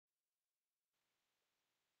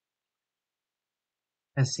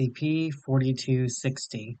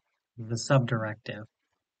SCP-4260, the Subdirective.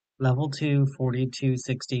 Level 2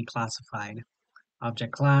 4260 classified.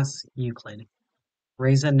 Object Class Euclid.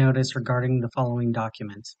 Raise a notice regarding the following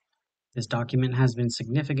document. This document has been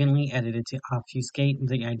significantly edited to obfuscate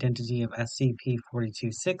the identity of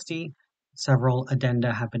SCP-4260. Several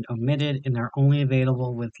addenda have been omitted and are only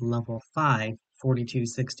available with Level 5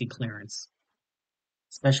 4260 clearance.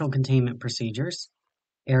 Special Containment Procedures.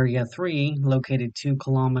 Area 3, located 2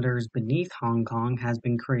 kilometers beneath Hong Kong, has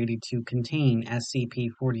been created to contain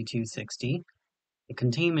SCP-4260. The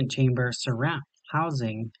containment chamber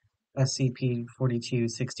housing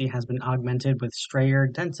SCP-4260 has been augmented with Strayer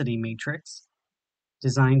density matrix,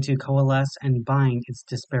 designed to coalesce and bind its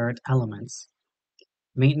disparate elements.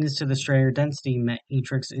 Maintenance to the Strayer density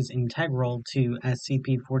matrix is integral to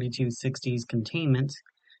SCP-4260's containment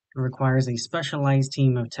and requires a specialized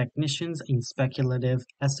team of technicians and speculative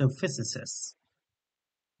astrophysicists.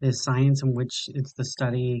 This science in which it's the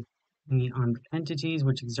study on entities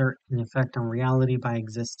which exert an effect on reality by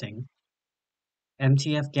existing.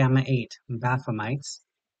 MTF Gamma-8 Baphamites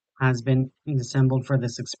has been assembled for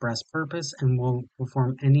this express purpose and will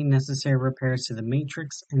perform any necessary repairs to the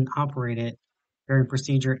matrix and operate it during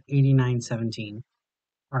Procedure 8917.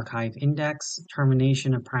 Archive Index,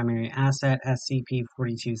 Termination of Primary Asset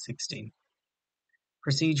SCP-4260.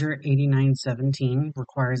 Procedure 8917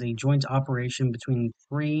 requires a joint operation between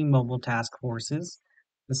 3 mobile task forces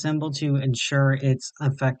assembled to ensure its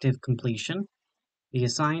effective completion. The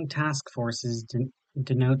assigned task forces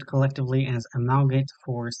denote collectively as Amalgate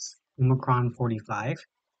Force Omicron 45,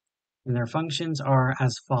 and their functions are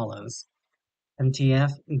as follows.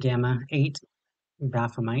 MTF Gamma-8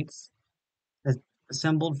 Baphamites,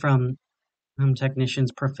 assembled from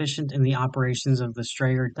technicians proficient in the operations of the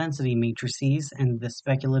Strayer density matrices and the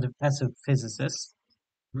speculative astrophysicists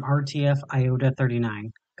from RTF Iota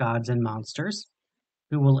 39, Gods and Monsters,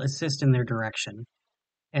 who will assist in their direction.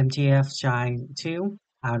 MTF Shy 2,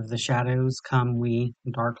 Out of the Shadows Come We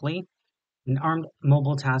Darkly, an armed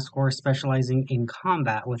mobile task force specializing in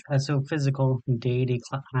combat with exophysical deity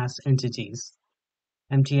class entities.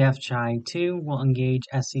 MTF Shy 2 will engage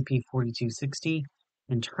SCP-4260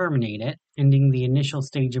 and terminate it, ending the initial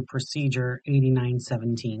stage of Procedure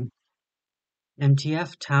 8917.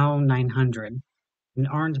 MTF Tau 900, an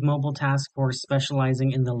armed mobile task force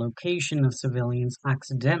specializing in the location of civilians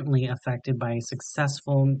accidentally affected by a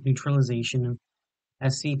successful neutralization of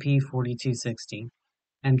SCP-4260.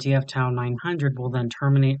 MTF Tau 900 will then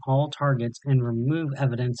terminate all targets and remove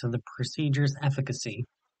evidence of the procedure's efficacy.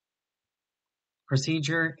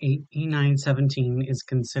 Procedure 8917 is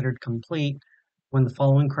considered complete when the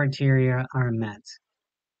following criteria are met.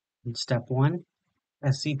 Step 1.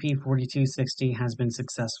 SCP-4260 has been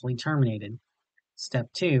successfully terminated. Step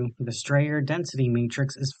 2. The Strayer density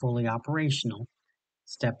matrix is fully operational.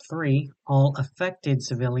 Step 3. All affected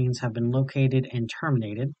civilians have been located and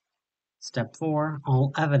terminated. Step 4.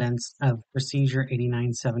 All evidence of Procedure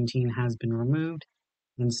 8917 has been removed.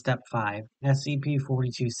 And Step 5.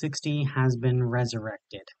 SCP-4260 has been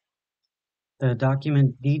resurrected. The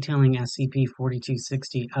document detailing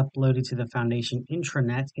SCP-4260 uploaded to the Foundation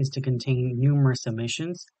intranet is to contain numerous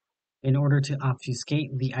omissions in order to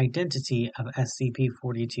obfuscate the identity of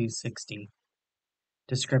SCP-4260.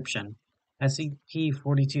 Description: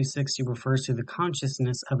 SCP-4260 refers to the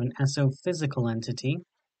consciousness of an exophysical entity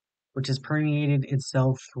which has permeated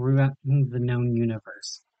itself throughout the known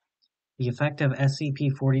universe. The effect of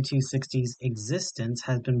SCP-4260's existence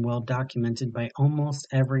has been well documented by almost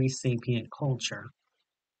every sapient culture.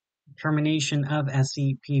 Termination of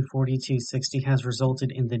SCP-4260 has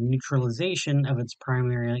resulted in the neutralization of its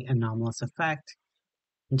primary anomalous effect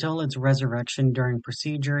until its resurrection during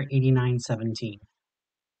Procedure 8917.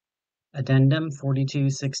 Addendum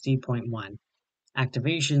 4260.1.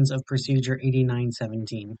 Activations of Procedure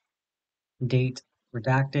 8917. Date: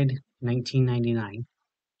 redacted, 1999.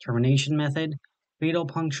 Termination method: fatal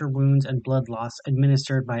puncture wounds and blood loss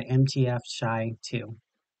administered by MTF Shy 2.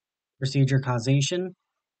 Procedure causation: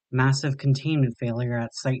 massive containment failure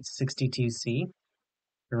at Site-62C.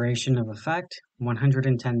 Duration of effect: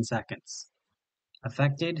 110 seconds.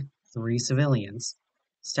 Affected: 3 civilians.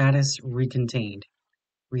 Status: recontained.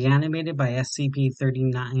 Reanimated by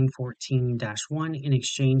SCP-3914-1 in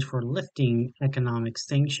exchange for lifting economic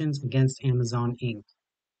sanctions against Amazon Inc.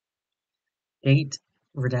 Date: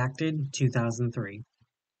 redacted, 2003.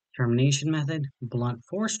 Termination method: blunt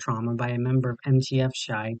force trauma by a member of MTF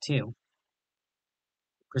Shy 2.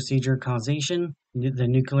 Procedure causation: the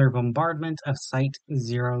nuclear bombardment of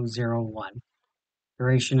Site-001.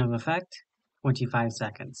 Duration of effect: 25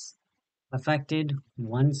 seconds. Affected: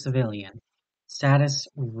 1 civilian. Status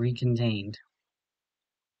recontained.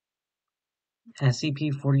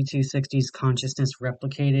 SCP-4260's consciousness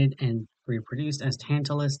replicated and reproduced as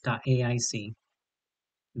tantalus.aic.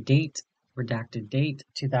 Date, redacted date,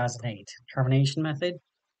 2008. Termination method,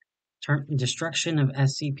 destruction of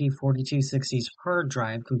SCP-4260's hard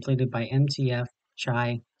drive completed by MTF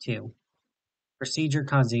Chi-2. Procedure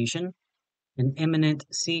causation, an imminent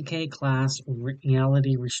CK-class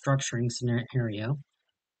reality restructuring scenario.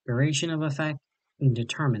 Duration of effect,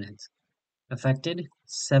 indeterminate. Affected,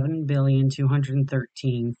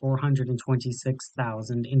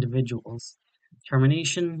 7,213,426,000 individuals.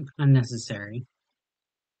 Termination unnecessary.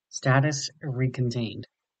 Status recontained.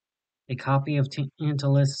 A copy of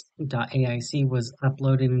Tantalus.aic was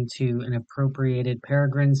uploaded into an appropriated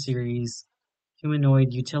Peregrine series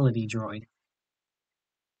humanoid utility droid.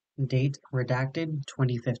 Date redacted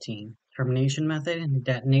 2015. Termination method,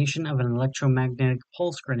 detonation of an electromagnetic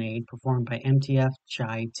pulse grenade performed by MTF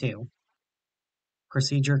Chi-2.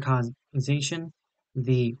 Procedure causation,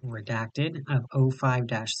 the redacted of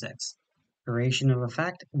 05-6. Duration of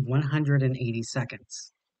effect, 180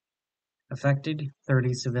 seconds. Affected,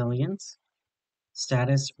 30 civilians.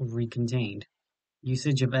 Status recontained.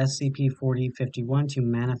 Usage of SCP-4051 to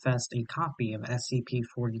manifest a copy of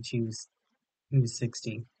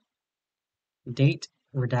SCP-4260. Date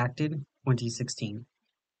redacted 2016.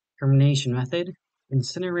 Termination method,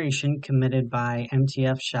 incineration committed by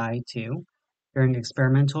MTF Chi-2 during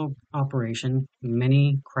experimental operation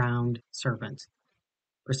Many-Crowned Serpent.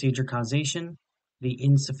 Procedure causation, the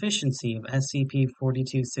insufficiency of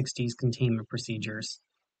SCP-4260's containment procedures.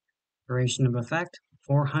 Duration of effect,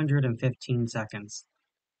 415 seconds.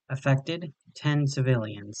 Affected, 10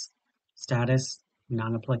 civilians. Status,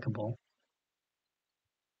 non-applicable.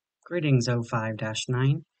 Greetings,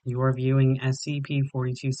 05-9. You are viewing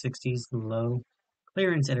SCP-4260's low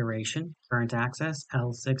clearance iteration, current access,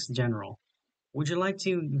 L6 General. Would you like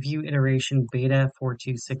to view iteration Beta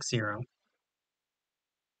 4260?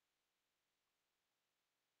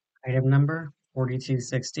 Item number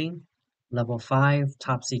 4260, Level 5,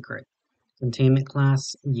 Top Secret. Containment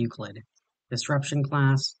Class, Euclid. Disruption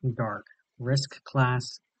Class, Dark. Risk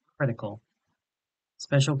Class, Critical.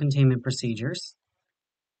 Special Containment Procedures.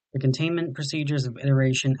 The containment procedures of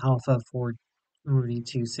iteration Alpha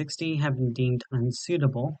 4260 have been deemed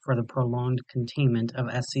unsuitable for the prolonged containment of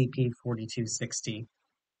SCP-4260.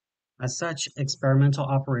 As such, experimental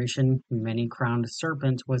operation Many-Crowned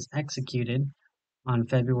Serpent was executed on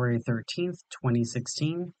February 13,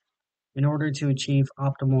 2016, in order to achieve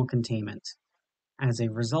optimal containment. As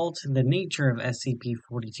a result, the nature of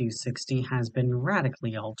SCP-4260 has been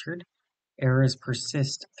radically altered. Errors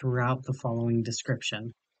persist throughout the following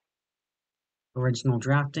description. Original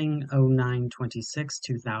drafting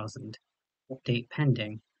 09-26-2000. Update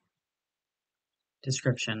pending.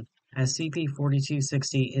 Description: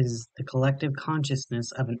 SCP-4260 is the collective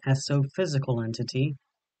consciousness of an exophysical entity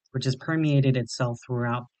which has permeated itself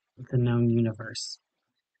throughout the known universe.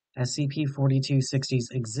 SCP-4260's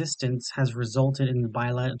existence has resulted in the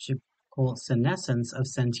biological senescence of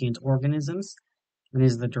sentient organisms and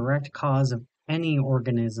is the direct cause of any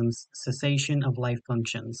organism's cessation of life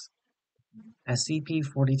functions.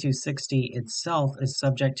 SCP-4260 itself is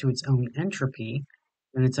subject to its own entropy,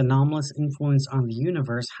 and its anomalous influence on the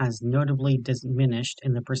universe has notably diminished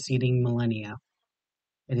in the preceding millennia.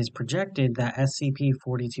 It is projected that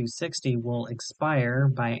SCP-4260 will expire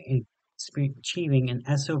by achieving an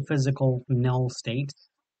exophysical null state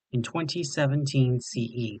in 2017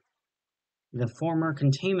 CE. The former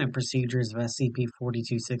containment procedures of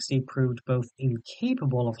SCP-4260 proved both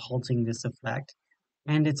incapable of halting this effect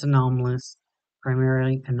and its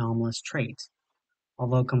primarily anomalous trait,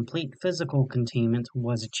 although complete physical containment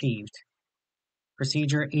was achieved.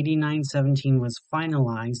 Procedure 8917 was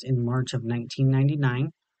finalized in March of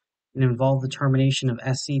 1999 and involved the termination of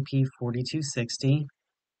SCP-4260,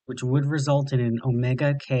 which would result in an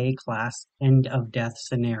Omega-K class end-of-death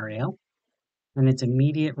scenario, and its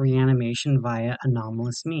immediate reanimation via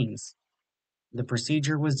anomalous means. The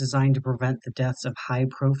procedure was designed to prevent the deaths of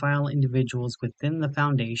high-profile individuals within the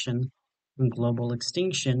Foundation and global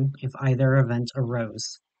extinction if either event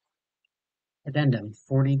arose. Addendum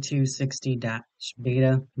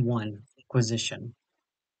 4260-Beta-1 Acquisition.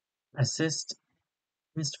 Assist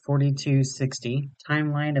 4260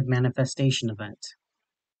 Timeline of Manifestation Event.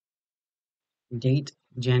 Date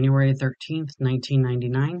January 13,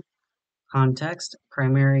 1999. Context: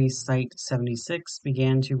 Primary Site-76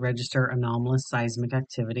 began to register anomalous seismic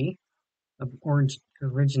activity,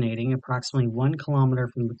 originating approximately 1 kilometer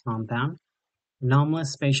from the compound,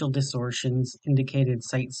 Anomalous spatial distortions indicated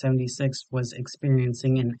Site-76 was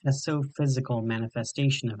experiencing an exophysical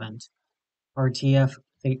manifestation event.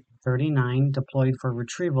 RTF-39 deployed for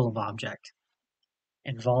retrieval of object.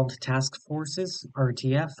 Involved task forces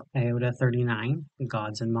RTF Iota-39,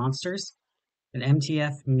 Gods and Monsters, and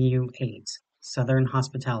MTF Mu-8, Southern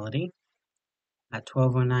Hospitality. At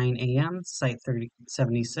 12:09 a.m.,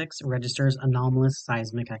 Site-76 registers anomalous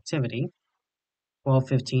seismic activity.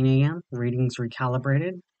 12:15 a.m., readings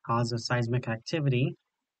recalibrated, cause of seismic activity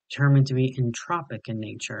determined to be entropic in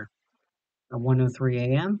nature. At 1:03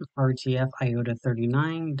 a.m., RTF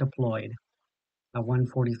Iota-39 deployed. At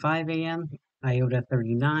 1:45 a.m.,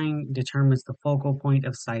 Iota-39 determines the focal point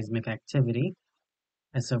of seismic activity.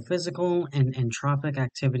 Exophysical and entropic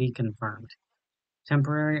activity confirmed.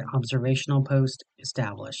 Temporary observational post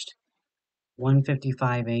established.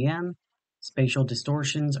 1:55 a.m., spatial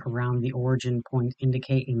distortions around the origin point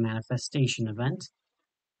indicate a manifestation event.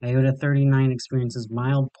 Iota-39 experiences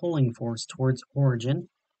mild pulling force towards origin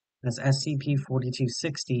as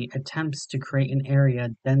SCP-4260 attempts to create an area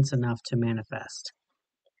dense enough to manifest.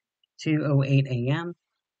 2:08 a.m.,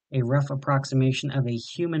 a rough approximation of a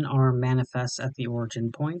human arm manifests at the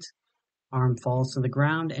origin point. Arm falls to the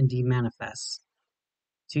ground and demanifests.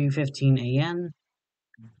 2:15 a.m.,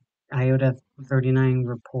 Iota-39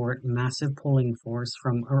 report massive pulling force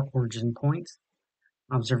from origin point.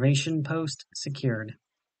 Observation post secured.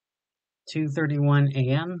 2:31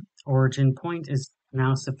 a.m., origin point is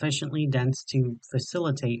now sufficiently dense to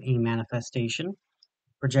facilitate a manifestation.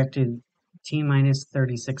 Projected T-minus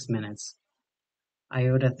 36 minutes.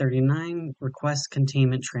 Iota-39 requests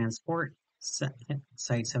containment transport.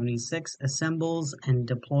 Site-76 assembles and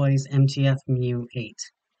deploys MTF Mu-8.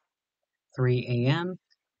 3 a.m.,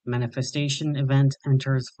 manifestation event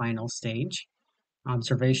enters final stage.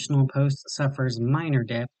 Observational post suffers minor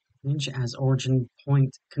damage as origin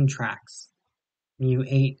point contracts.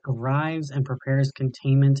 Mu-8 arrives and prepares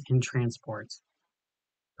containment and transport.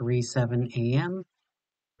 3:07 a.m.,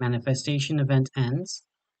 manifestation event ends.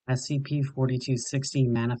 SCP-4260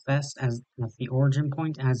 manifests at the origin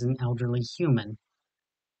point as an elderly human.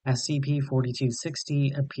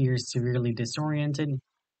 SCP-4260 appears severely disoriented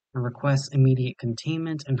and requests immediate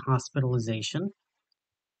containment and hospitalization.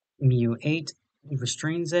 Mu-8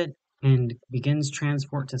 restrains it and begins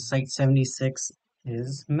transport to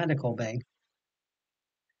Site-76's medical bay.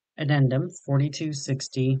 Addendum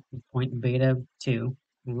 4260.beta-2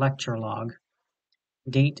 Lecture Log.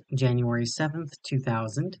 Date January 7th,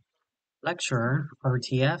 2000. Lecturer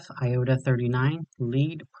RTF Iota-39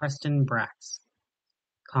 Lead Preston Brax.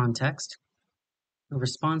 Context: in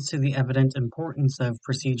response to the evident importance of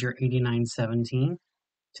Procedure 8917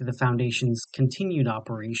 to the Foundation's continued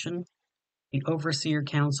operation, the Overseer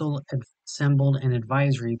Council assembled an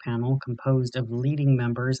advisory panel composed of leading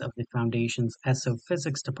members of the Foundation's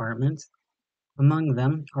Exophysics Department, among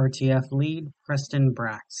them RTF Lead Preston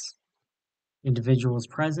Brax. Individuals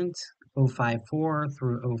present: 054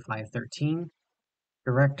 through 0513,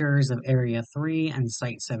 Directors of Area 3 and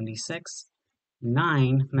Site-76,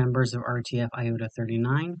 9 members of RTF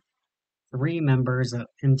Iota-39, 3 members of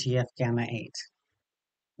MTF Gamma-8.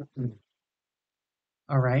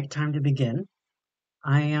 Alright, time to begin.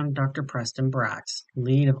 I am Dr. Preston Brax,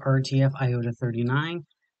 lead of RTF Iota-39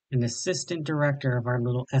 and assistant director of our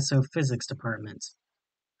little Exophysics department.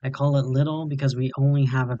 I call it little because we only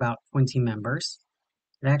have about 20 members.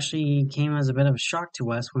 It actually came as a bit of a shock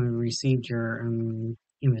to us when we received your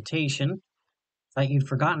invitation. Thought you'd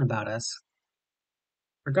forgotten about us.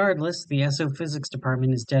 Regardless, the Exophysics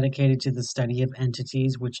department is dedicated to the study of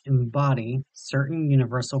entities which embody certain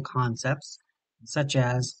universal concepts, such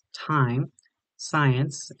as time,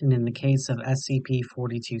 science, and in the case of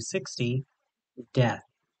SCP-4260, death.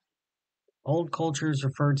 Old cultures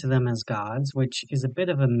referred to them as gods, which is a bit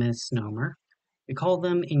of a misnomer. We call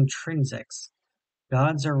them intrinsics.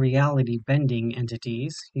 Gods are reality-bending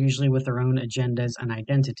entities, usually with their own agendas and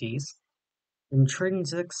identities.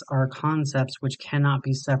 Intrinsics are concepts which cannot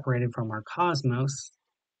be separated from our cosmos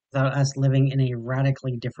without us living in a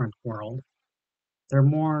radically different world. They're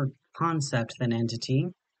more concept than entity,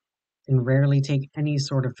 and rarely take any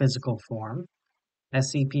sort of physical form.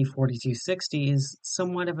 SCP-4260 is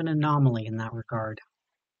somewhat of an anomaly in that regard.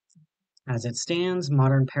 As it stands,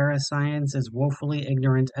 modern parascience is woefully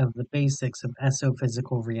ignorant of the basics of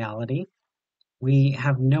exophysical reality. We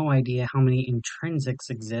have no idea how many intrinsics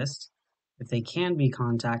exist, if they can be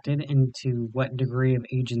contacted, and to what degree of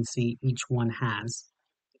agency each one has.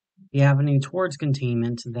 The avenue towards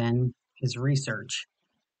containment, then, is research.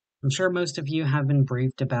 I'm sure most of you have been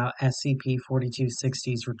briefed about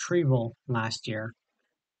SCP-4260's retrieval last year,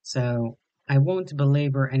 so I won't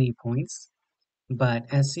belabor any points, but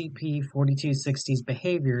SCP-4260's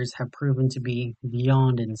behaviors have proven to be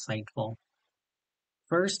beyond insightful.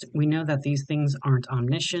 First, we know that these things aren't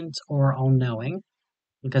omniscient or all-knowing,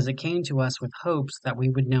 because it came to us with hopes that we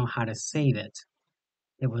would know how to save it.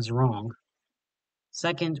 It was wrong.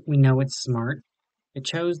 Second, we know it's smart. It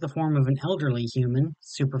chose the form of an elderly human,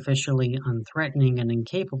 superficially unthreatening and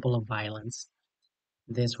incapable of violence.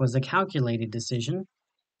 This was a calculated decision,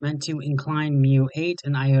 meant to incline Mu-8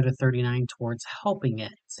 and Iota-39 towards helping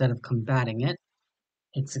it instead of combating it.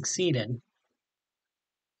 It succeeded.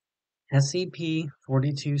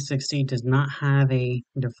 SCP-4260 does not have a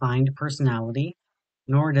defined personality,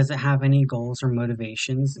 nor does it have any goals or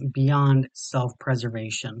motivations beyond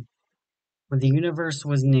self-preservation. When the universe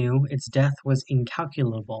was new, its death was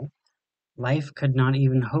incalculable. Life could not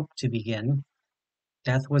even hope to begin.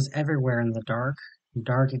 Death was everywhere in the dark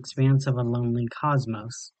expanse of a lonely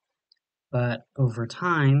cosmos. But over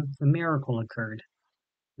time, a miracle occurred.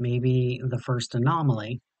 Maybe the first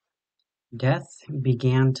anomaly. Death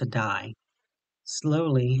began to die.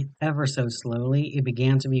 Slowly, ever so slowly, it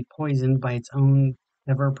began to be poisoned by its own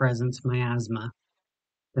ever-present miasma.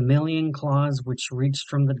 The million claws which reached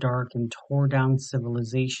from the dark and tore down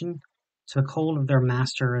civilization took hold of their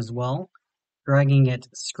master as well, dragging it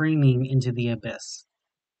screaming into the abyss.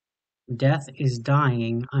 Death is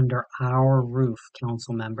dying under our roof,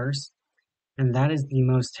 Council members, and that is the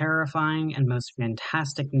most terrifying and most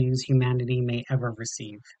fantastic news humanity may ever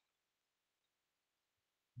receive.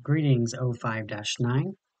 Greetings,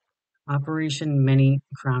 O5-9. Operation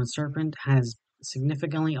Many-Crowned Serpent has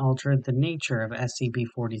significantly altered the nature of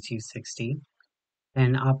SCP-4260.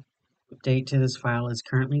 An update to this file is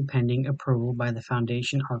currently pending approval by the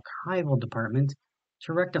Foundation Archival Department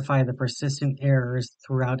to rectify the persistent errors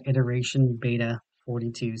throughout iteration Beta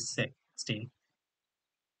 4260.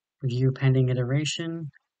 Review pending iteration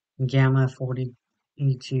Gamma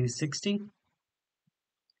 4260.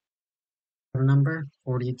 Number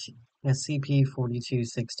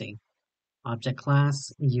SCP-4260. Object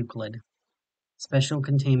Class Euclid. Special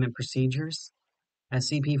Containment Procedures.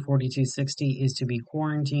 SCP-4260 is to be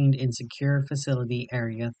quarantined in Secure Facility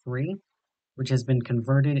Area 3, which has been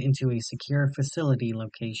converted into a secure facility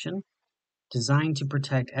location, designed to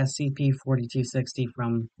protect SCP-4260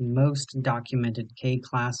 from most documented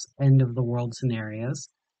K-Class end-of-the-world scenarios.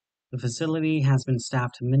 The facility has been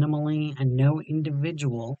staffed minimally, and no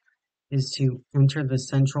individual is to enter the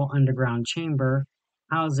central underground chamber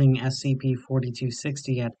housing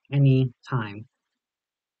SCP-4260 at any time.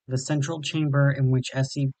 The central chamber in which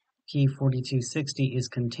SCP-4260 is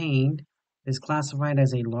contained is classified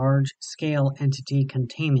as a large-scale entity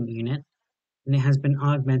containment unit, and it has been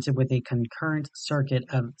augmented with a concurrent circuit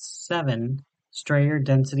of 7 Strayer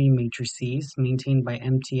density matrices maintained by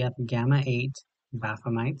MTF Gamma-8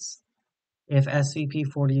 Baphamites. If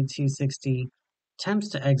SCP-4260 attempts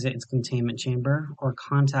to exit its containment chamber or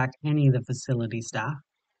contact any of the facility staff,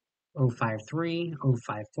 O53,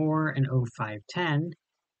 O54, and O510,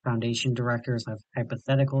 Foundation Directors of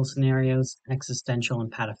Hypothetical Scenarios, Existential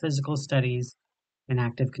and Pataphysical Studies, and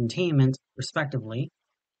Active Containment, respectively,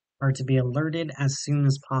 are to be alerted as soon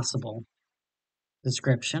as possible.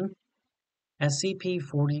 Description: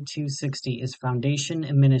 SCP-4260 is Foundation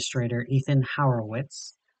Administrator Ethan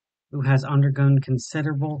Horowitz, who has undergone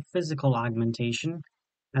considerable physical augmentation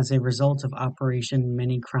as a result of Operation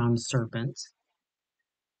Many-Crowned Serpent.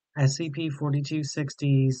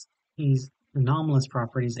 SCP-4260's anomalous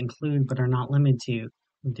properties include, but are not limited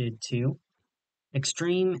to,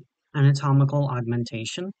 extreme anatomical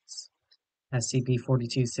augmentations.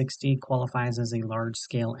 SCP-4260 qualifies as a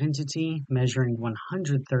large-scale entity, measuring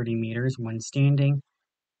 130 meters when standing,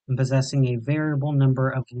 and possessing a variable number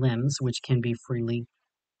of limbs which can be freely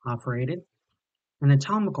operated.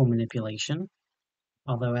 Anatomical manipulation.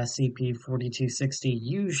 Although SCP-4260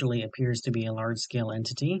 usually appears to be a large-scale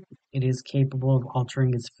entity, it is capable of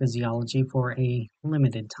altering its physiology for a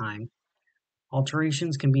limited time.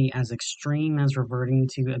 Alterations can be as extreme as reverting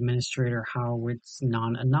to Administrator Horowitz's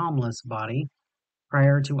non-anomalous body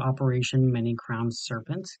prior to Operation Many-Crowned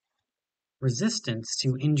Serpent, resistance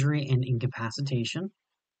to injury and incapacitation.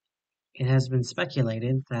 It has been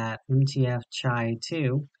speculated that MTF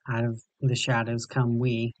Chi-2, Out of the Shadows Come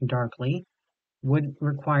We, Darkly, would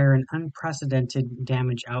require an unprecedented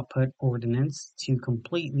damage output ordinance to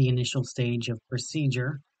complete the initial stage of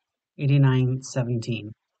Procedure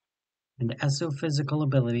 8917, and exophysical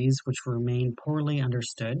abilities which remain poorly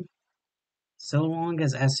understood. So long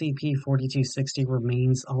as SCP-4260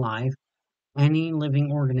 remains alive, any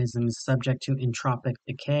living organism is subject to entropic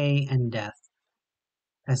decay and death.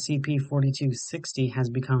 SCP-4260 has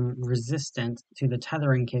become resistant to the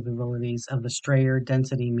tethering capabilities of the Strayer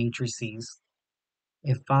density matrices.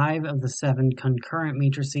 If 5 of the 7 concurrent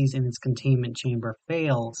matrices in its containment chamber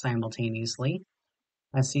fail simultaneously,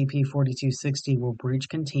 SCP-4260 will breach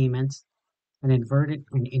containment and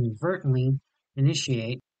inadvertently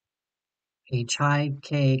initiate a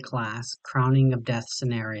Chi-K class crowning of death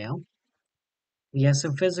scenario. The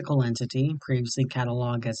exophysical entity, previously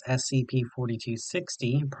catalogued as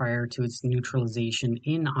SCP-4260 prior to its neutralization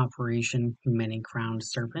in Operation Many-Crowned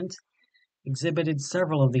Serpent, exhibited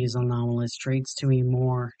several of these anomalous traits to a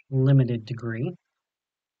more limited degree.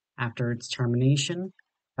 After its termination,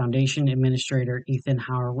 Foundation Administrator Ethan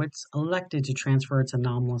Horowitz elected to transfer its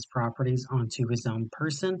anomalous properties onto his own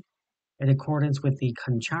person in accordance with the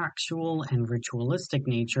contractual and ritualistic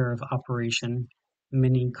nature of Operation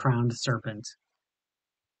Many-Crowned Serpent.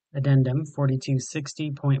 Addendum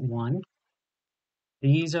 4260.1.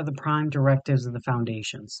 These are the prime directives of the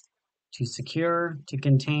Foundations: to secure, to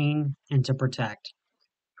contain, and to protect,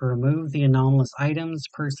 to remove the anomalous items,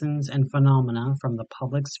 persons, and phenomena from the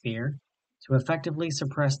public sphere, to effectively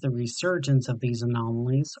suppress the resurgence of these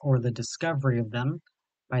anomalies or the discovery of them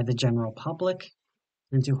by the general public,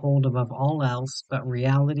 and to hold above all else but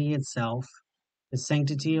reality itself, the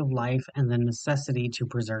sanctity of life and the necessity to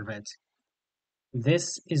preserve it.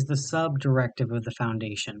 This is the Subdirective of the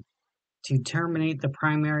Foundation: to terminate the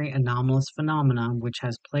primary anomalous phenomena which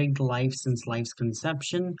has plagued life since life's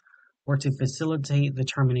conception, or to facilitate the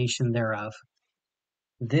termination thereof.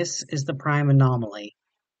 This is the prime anomaly: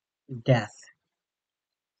 death.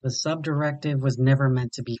 The Subdirective was never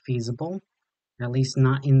meant to be feasible, at least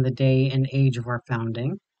not in the day and age of our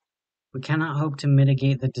founding. We cannot hope to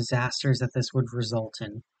mitigate the disasters that this would result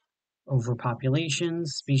in: overpopulation,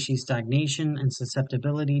 species stagnation, and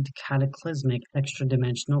susceptibility to cataclysmic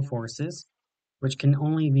extra-dimensional forces, which can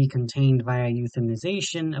only be contained via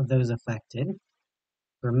euthanization of those affected,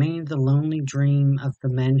 remained the lonely dream of the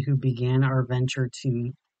men who began our venture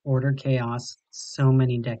to order chaos so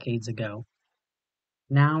many decades ago.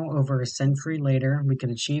 Now, over a century later, we could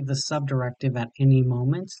achieve the Subdirective at any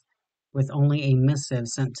moment, with only a missive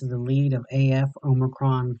sent to the lead of AF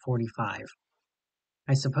Omicron 45.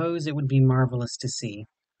 I suppose it would be marvelous to see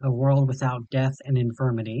a world without death and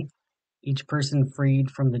infirmity, each person freed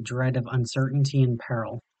from the dread of uncertainty and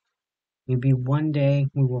peril. Maybe one day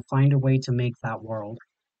we will find a way to make that world.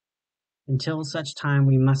 Until such time,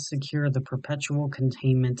 we must secure the perpetual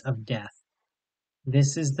containment of death.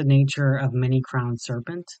 This is the nature of Many-Crowned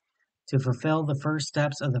Serpent, to fulfill the first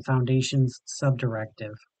steps of the Foundation's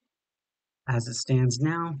Subdirective. As it stands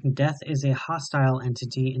now, death is a hostile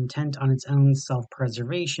entity intent on its own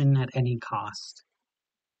self-preservation at any cost.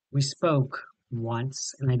 We spoke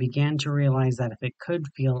once, and I began to realize that if it could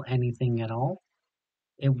feel anything at all,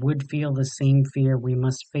 it would feel the same fear we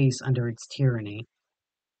must face under its tyranny.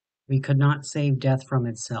 We could not save death from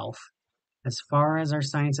itself. As far as our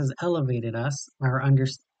science has elevated us, our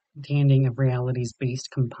understanding of reality's based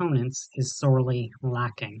components is sorely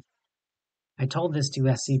lacking. I told this to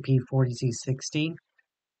SCP-4260,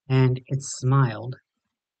 and it smiled.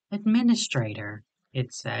 "Administrator,"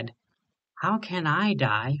 it said, "how can I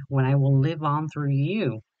die when I will live on through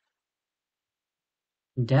you?"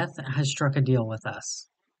 Death has struck a deal with us.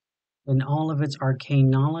 In all of its arcane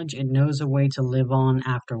knowledge, it knows a way to live on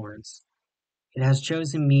afterwards. It has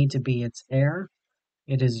chosen me to be its heir.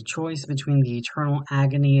 It is a choice between the eternal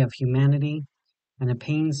agony of humanity and a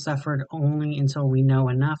pain suffered only until we know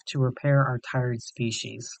enough to repair our tired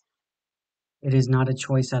species. It is not a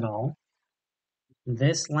choice at all.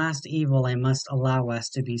 This last evil I must allow us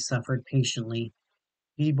to be suffered patiently.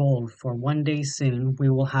 Be bold, for one day soon we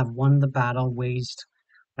will have won the battle waged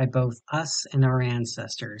by both us and our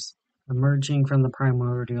ancestors, emerging from the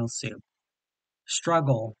primordial soup.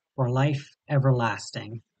 Struggle for life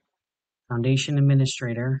everlasting. Foundation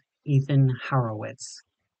Administrator Ethan Horowitz.